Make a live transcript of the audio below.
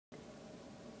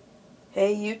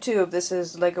Hey YouTube, this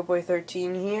is Lego Boy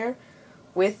 13 here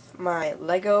with my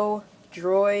Lego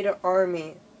Droid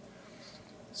army.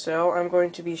 So I'm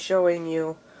going to be showing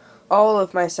you all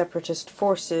of my separatist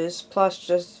forces, plus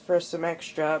just for some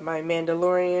extra, my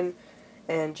Mandalorian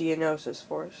and Geonosis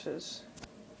forces.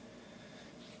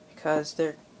 Because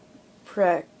they're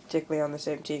practically on the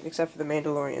same team, except for the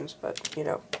Mandalorians, but you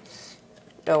know.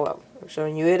 Oh well, I'm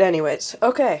showing you it anyways.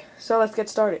 Okay, so let's get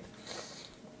started.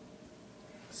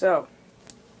 So,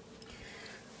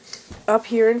 up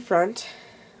here in front,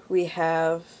 we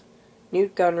have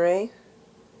Newt Gunray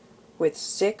with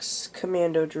 6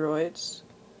 commando droids,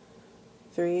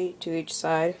 3 to each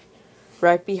side.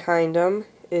 Right behind him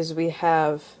is we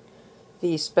have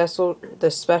the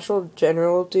special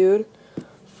general dude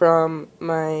from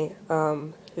my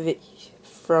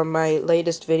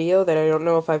latest video that I don't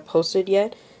know if I've posted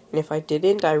yet, and if I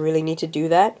didn't, I really need to do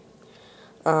that.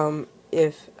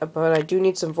 But I do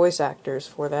need some voice actors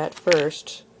for that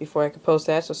first before I could post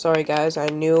that. So sorry guys, I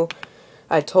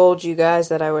told you guys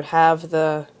that I would have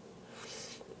that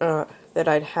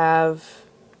I'd have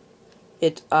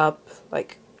it up,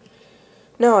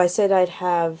 no, I said I'd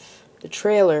have the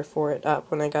trailer for it up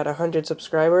when I got 100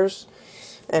 subscribers,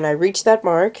 and I reached that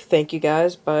mark, thank you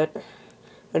guys, but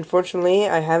unfortunately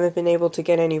I haven't been able to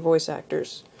get any voice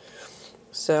actors.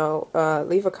 So,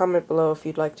 leave a comment below if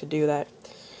you'd like to do that.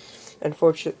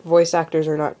 Unfortunately, voice actors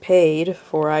are not paid,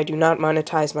 for I do not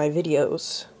monetize my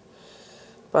videos.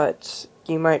 But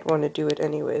you might want to do it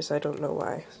anyways, I don't know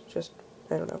why.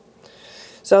 I don't know.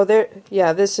 So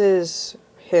this is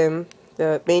him,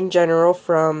 the main general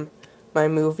from my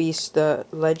movies, The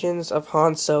Legends of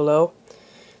Han Solo.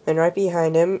 And right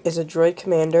behind him is a droid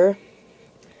commander,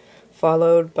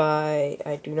 followed by,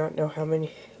 I do not know how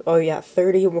many,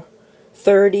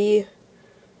 30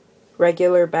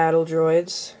 regular battle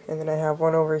droids, and then I have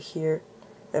one over here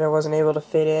that I wasn't able to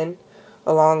fit in,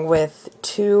 along with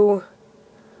 2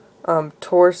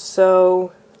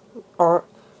 torso,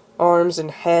 arms, and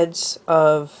heads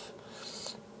of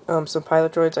some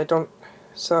pilot droids.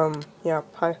 Some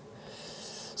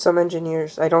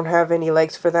engineers. I don't have any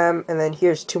legs for them, and then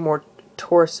here's 2 more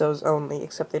torsos only,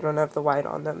 except they don't have the white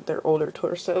on them. They're older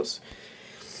torsos.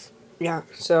 Yeah,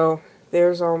 so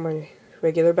there's all my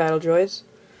regular battle droids.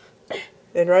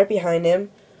 And right behind him,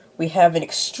 we have an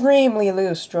extremely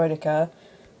loose droidica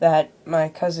that my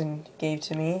cousin gave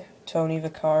to me, Tony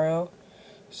Vaccaro.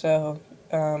 So,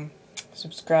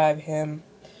 subscribe him,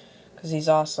 because he's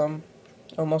awesome.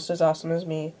 Almost as awesome as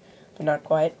me, but not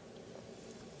quite.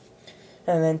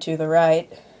 And then to the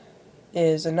right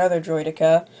is another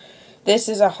droidica. This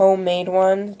is a homemade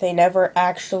one. They never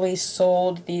actually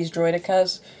sold these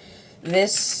droidicas.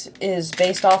 This is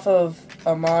based off of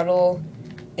a model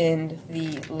in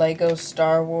the Lego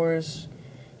Star Wars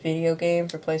video game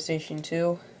for PlayStation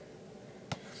 2.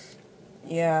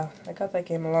 Yeah, I got that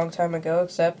game a long time ago,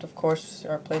 except, of course,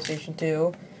 our PlayStation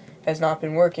 2 has not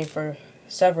been working for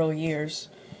several years,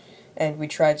 and we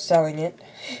tried selling it.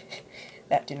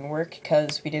 That didn't work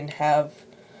because we didn't have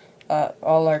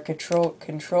all our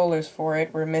controllers for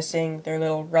it. We're missing their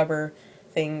little rubber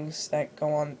things that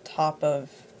go on top of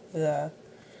the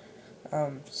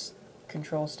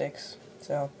control sticks.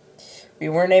 So, we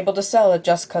weren't able to sell it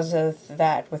just because of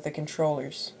that with the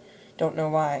controllers. Don't know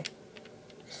why.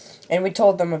 And we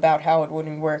told them about how it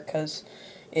wouldn't work because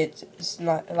it's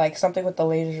not, like, something with the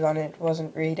lasers on it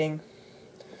wasn't reading.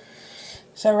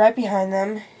 So right behind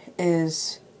them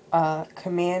is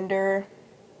Commander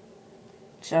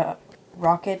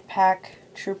Rocket Pack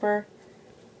Trooper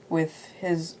with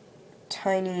his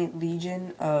tiny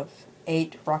legion of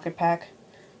 8 Rocket Pack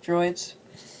droids.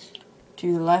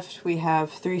 To the left we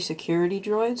have 3 security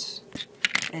droids,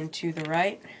 and to the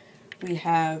right we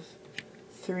have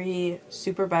 3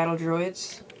 super battle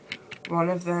droids, one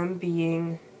of them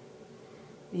being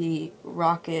the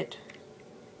rocket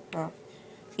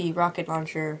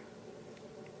launcher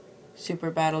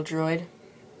super battle droid.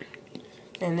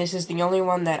 And this is the only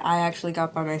one that I actually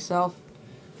got by myself.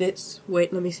 This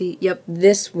one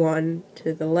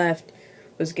to the left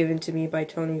was given to me by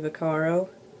Tony Vaccaro,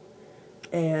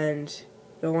 and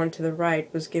the one to the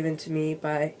right was given to me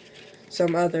by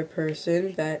some other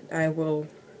person that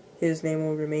his name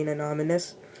will remain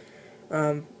anonymous,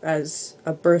 as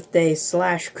a birthday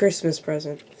 / Christmas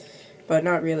present. But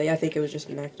not really, I think it was just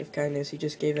an act of kindness. He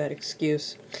just gave that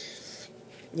excuse.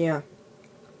 Yeah.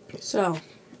 So,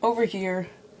 over here,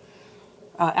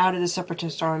 out of the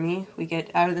Separatist Army, we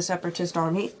get out of the Separatist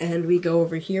Army, and we go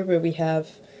over here where we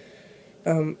have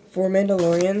 4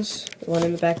 Mandalorians. The one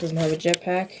in the back doesn't have a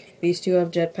jetpack. These 2 have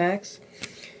jetpacks.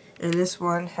 And this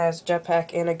one has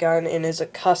jetpack and a gun and is a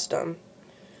custom.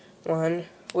 one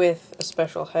with a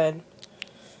special head,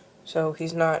 so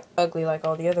he's not ugly like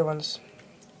all the other ones.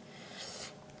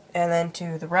 And then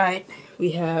to the right,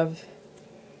 we have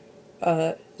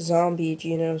a zombie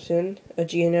Geonosian, a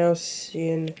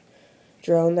Geonosian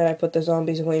drone that I put the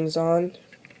zombie's wings on,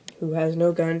 who has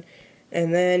no gun,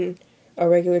 and then a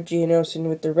regular Geonosian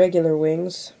with the regular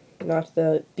wings, not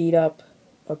the beat up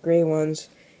gray ones,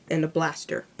 and a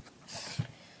blaster.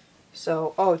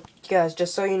 So, oh guys,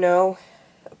 just so you know,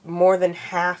 more than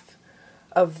half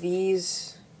of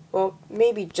these, well,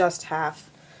 maybe just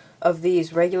half of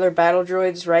these regular battle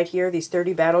droids right here, these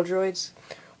 30 battle droids,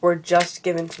 were just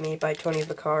given to me by Tony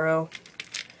Vaccaro,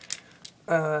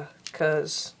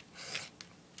 because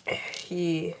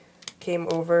he came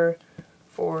over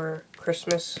for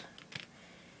Christmas,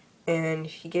 and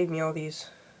he gave me all these,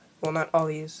 well, not all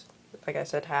these, like I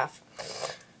said, half.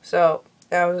 So,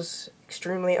 that was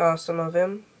extremely awesome of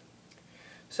him.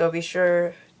 So be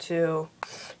sure to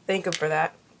thank him for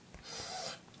that.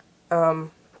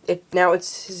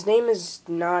 His name is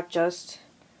not just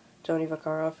Tony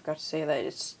Vaccaro, I forgot to say that.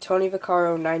 It's Tony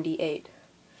Vaccaro 98.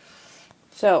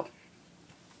 So,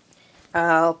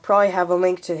 I'll probably have a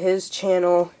link to his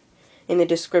channel in the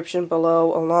description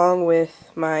below, along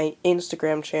with my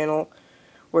Instagram channel,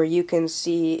 where you can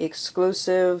see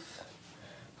exclusive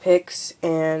pics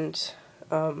and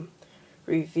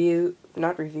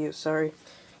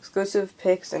exclusive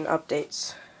pics and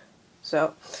updates.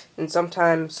 So, and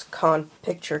sometimes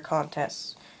picture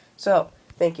contests. So,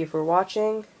 thank you for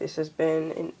watching. This has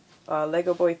been a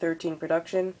Lego Boy 13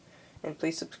 production, and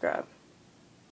please subscribe.